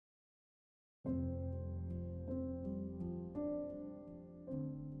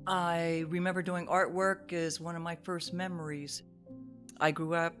I remember doing artwork as one of my first memories. I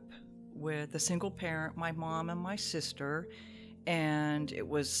grew up with a single parent, my mom and my sister, and it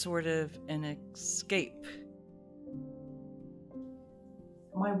was sort of an escape.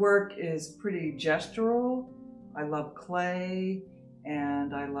 My work is pretty gestural. I love clay,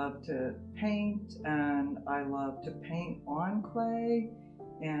 and I love to paint, and I love to paint on clay,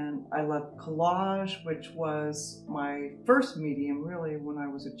 and I love collage, which was my first medium really when I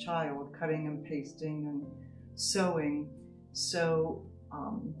was a child, cutting and pasting and sewing. So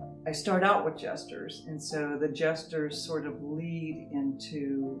I start out with gestures, and so the gestures sort of lead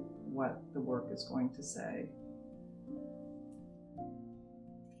into what the work is going to say.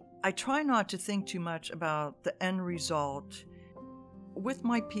 I try not to think too much about the end result. With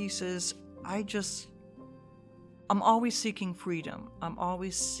my pieces, I'm always seeking freedom. I'm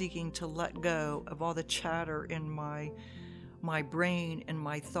always seeking to let go of all the chatter in my brain and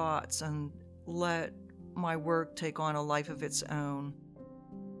my thoughts and let my work take on a life of its own.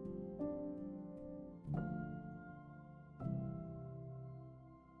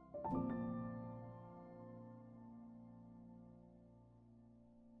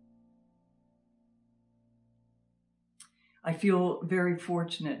 I feel very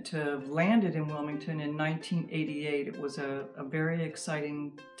fortunate to have landed in Wilmington in 1988. It was a very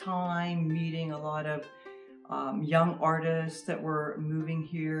exciting time, meeting a lot of young artists that were moving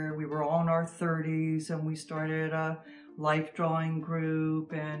here. We were all in our 30s, and we started a life drawing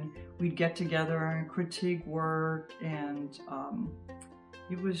group, and we'd get together and critique work, and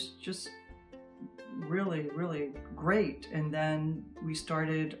it was just really, really great. And then we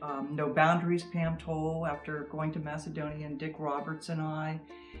started No Boundaries, Pam Toll, after going to Macedonia, and Dick Roberts and I,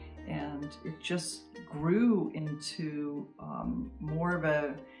 and it just grew into more of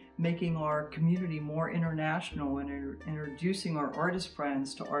a making our community more international and introducing our artist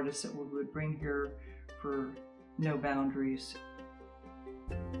friends to artists that we would bring here for No Boundaries.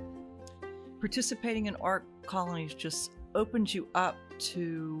 Participating in art colonies just opens you up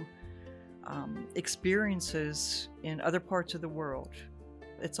to experiences in other parts of the world.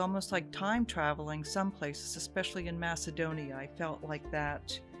 It's almost like time traveling some places, especially in Macedonia. I felt like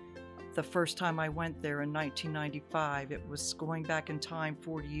that the first time I went there in 1995. It was going back in time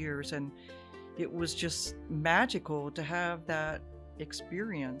 40 years, and it was just magical to have that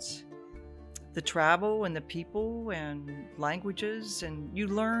experience. The travel and the people and languages, and you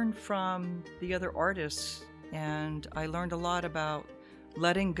learn from the other artists, and I learned a lot about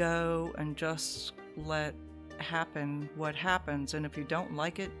letting go and just let happen what happens. And if you don't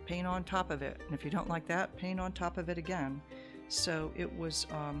like it, paint on top of it. And if you don't like that, paint on top of it again. So it was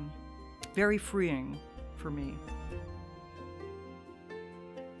very freeing for me.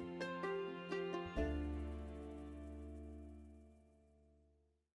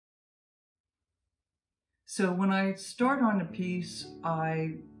 So when I start on a piece,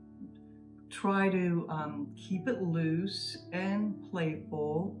 I try to keep it loose and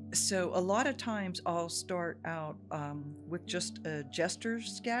playful. So a lot of times I'll start out with just a gesture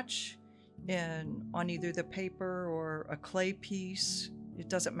sketch on either the paper or a clay piece. It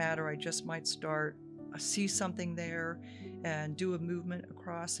doesn't matter. I just might see something there and do a movement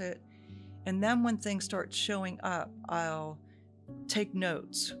across it. And then when things start showing up, I'll take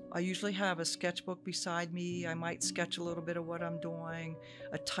notes. I usually have a sketchbook beside me. I might sketch a little bit of what I'm doing.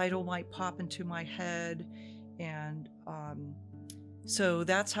 A title might pop into my head. And so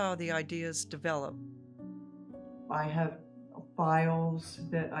that's how the ideas develop. I have files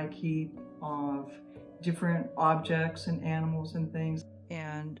that I keep of different objects and animals and things.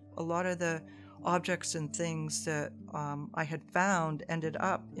 And a lot of the objects and things that I had found ended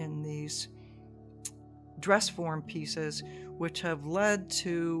up in these dress form pieces, which have led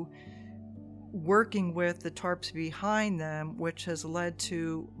to working with the tarps behind them, which has led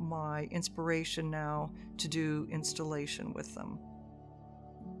to my inspiration now to do installation with them.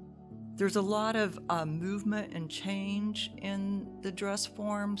 There's a lot of movement and change in the dress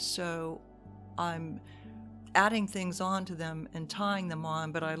forms, so I'm adding things onto them and tying them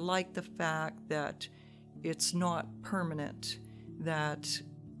on, but I like the fact that it's not permanent, that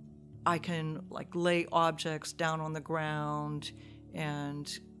I can lay objects down on the ground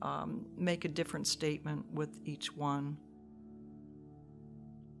and make a different statement with each one.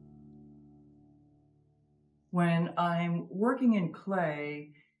 When I'm working in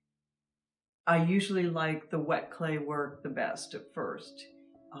clay, I usually like the wet clay work the best at first.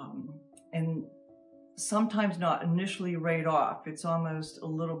 And sometimes not initially right off. It's almost a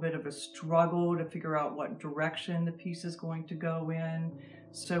little bit of a struggle to figure out what direction the piece is going to go in.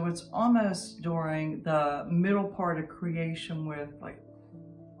 So it's almost during the middle part of creation with, like,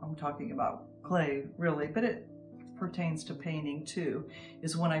 I'm talking about clay really, but it pertains to painting too,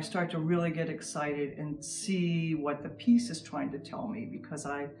 is when I start to really get excited and see what the piece is trying to tell me, because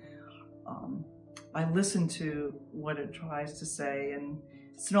I listen to what it tries to say, and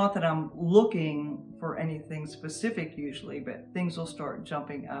it's not that I'm looking for anything specific usually, but things will start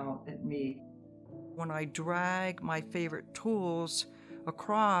jumping out at me. When I drag my favorite tools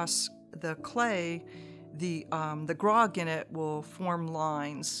across the clay, the grog in it will form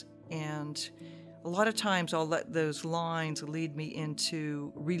lines, and a lot of times I'll let those lines lead me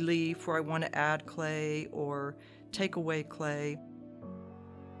into relief where I want to add clay or take away clay.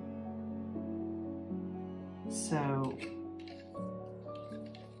 So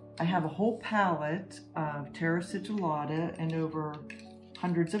I have a whole palette of terra sigillata and over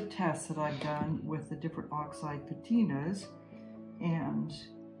hundreds of tests that I've done with the different oxide patinas, and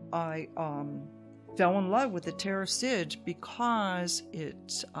I fell in love with the terra sig because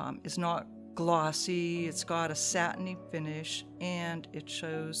it is not glossy, it's got a satiny finish, and it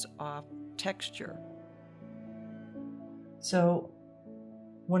shows off texture. So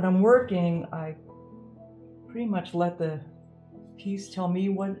when I'm working, I pretty much let the piece tell me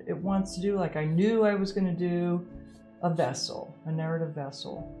what it wants to do. Like, I knew I was going to do a vessel, a narrative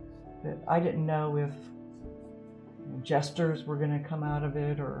vessel, but I didn't know if gestures were going to come out of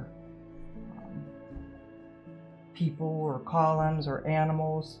it, or people, or columns, or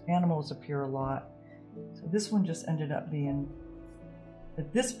animals. Animals appear a lot. So this one just ended up being,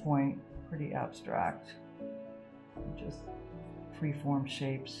 at this point, pretty abstract. Just free-form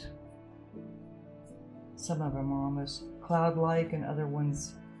shapes. Some of them are almost cloud-like, and other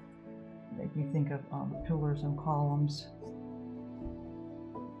ones make me think of pillars and columns.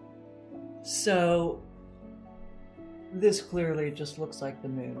 So this clearly just looks like the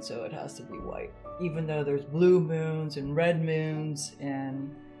moon, so it has to be white, even though there's blue moons and red moons,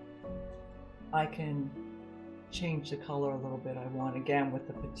 and I can change the color a little bit I want, again with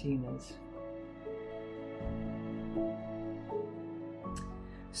the patinas.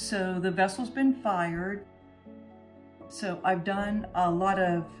 So the vessel's been fired. So I've done a lot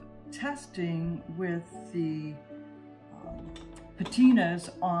of testing with the patinas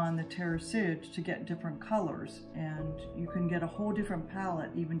on the terra sig to get different colors, and you can get a whole different palette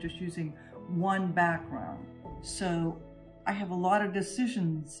even just using one background. So I have a lot of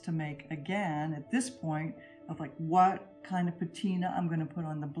decisions to make again at this point of like what kind of patina I'm going to put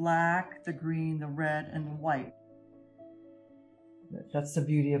on the black, the green, the red, and the white. That's the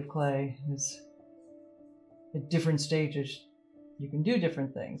beauty of clay, is at different stages you can do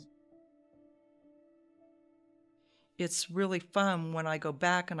different things. It's really fun when I go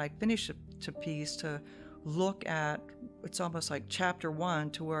back and I finish a piece to look at, it's almost like chapter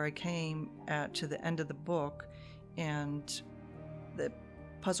 1 to where I came at to the end of the book, and the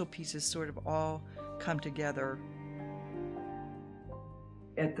puzzle pieces sort of all come together.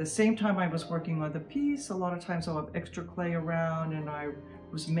 At the same time I was working on the piece, a lot of times I'll have extra clay around, and I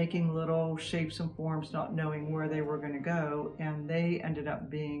was making little shapes and forms not knowing where they were going to go, and they ended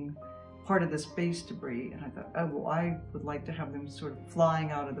up being part of the space debris. And I thought, oh, well, I would like to have them sort of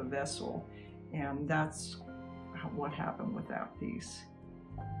flying out of the vessel, and that's what happened with that piece.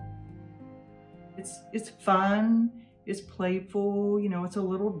 It's fun, it's playful, you know, it's a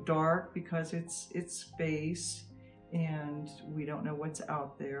little dark because it's space and we don't know what's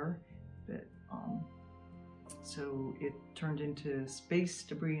out there, but so it turned into space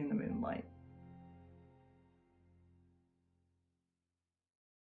debris in the moonlight.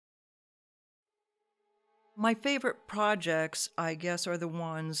 My favorite projects, I guess, are the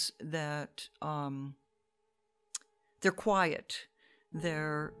ones that they're quiet.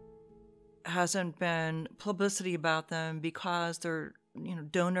 There hasn't been publicity about them because they're, you know,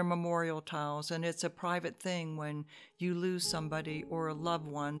 donor memorial tiles, and it's a private thing when you lose somebody or a loved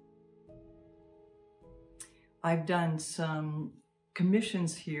one. I've done some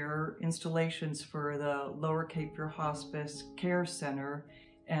commissions here, installations for the Lower Cape Fear Hospice Care Center,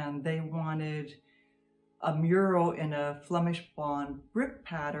 and they wanted a mural in a Flemish bond brick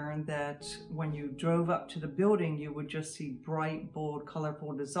pattern that when you drove up to the building, you would just see bright, bold,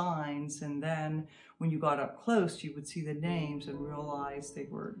 colorful designs. And then when you got up close, you would see the names and realize they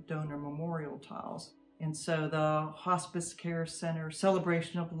were donor memorial tiles. And so the Hospice Care Center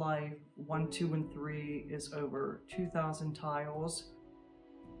Celebration of Life 1, 2, and 3 is over 2,000 tiles.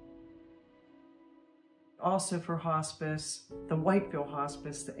 Also for hospice, the Whiteville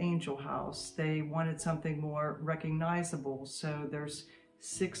Hospice, the Angel House, they wanted something more recognizable. So there's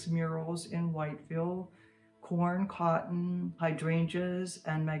 6 murals in Whiteville: corn, cotton, hydrangeas,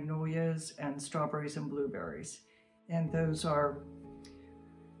 and magnolias, and strawberries and blueberries. And those are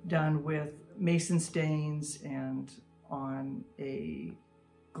done with mason stains and on a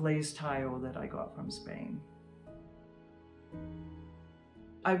glazed tile that I got from Spain.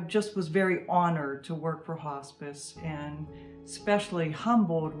 I just was very honored to work for hospice, and especially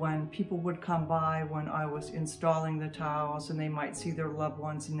humbled when people would come by when I was installing the tiles, and they might see their loved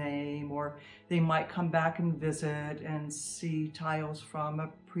one's name, or they might come back and visit and see tiles from a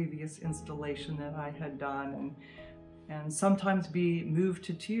previous installation that I had done, and sometimes be moved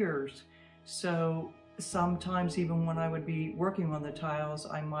to tears. So sometimes even when I would be working on the tiles,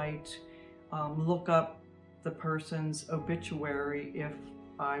 I might look up the person's obituary if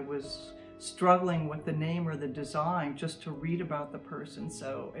I was struggling with the name or the design, just to read about the person,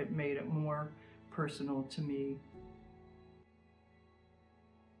 so it made it more personal to me.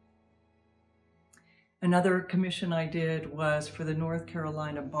 Another commission I did was for the North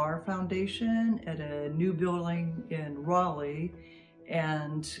Carolina Bar Foundation at a new building in Raleigh,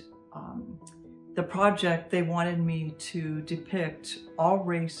 and the project, they wanted me to depict all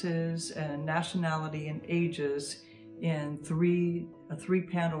races and nationality and ages in a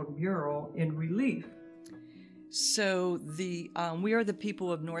three-paneled mural in relief. So the We Are the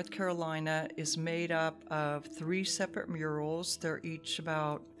People of North Carolina is made up of 3 separate murals. They're each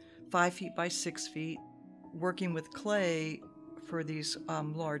about 5 feet by 6 feet, working with clay for these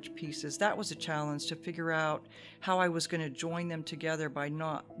large pieces. That was a challenge, to figure out how I was going to join them together by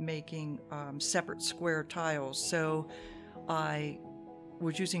not making separate square tiles. So I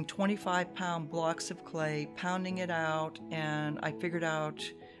was using 25-pound blocks of clay, pounding it out, and I figured out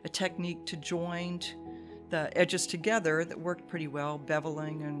a technique to join the edges together that worked pretty well,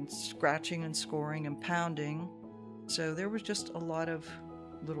 beveling and scratching and scoring and pounding. So there was just a lot of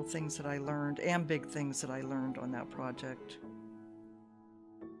little things that I learned, and big things that I learned on that project.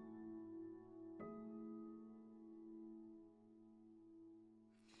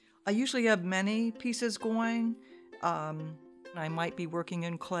 I usually have many pieces going. I might be working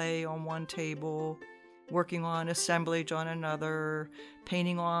in clay on one table, working on assemblage on another,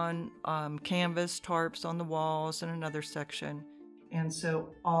 painting on canvas tarps on the walls in another section. And so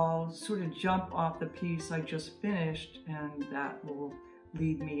I'll sort of jump off the piece I just finished, and that will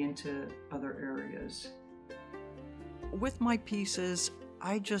lead me into other areas. With my pieces,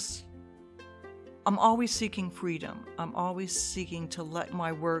 I'm always seeking freedom. I'm always seeking to let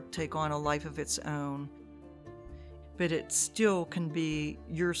my work take on a life of its own. But it still can be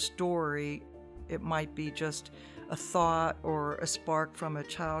your story. It might be just a thought or a spark from a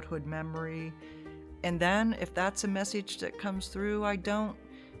childhood memory. And then if that's a message that comes through, I don't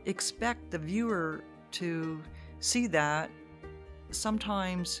expect the viewer to see that.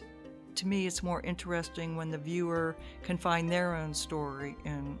 Sometimes, to me, it's more interesting when the viewer can find their own story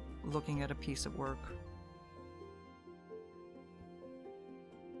in looking at a piece of work.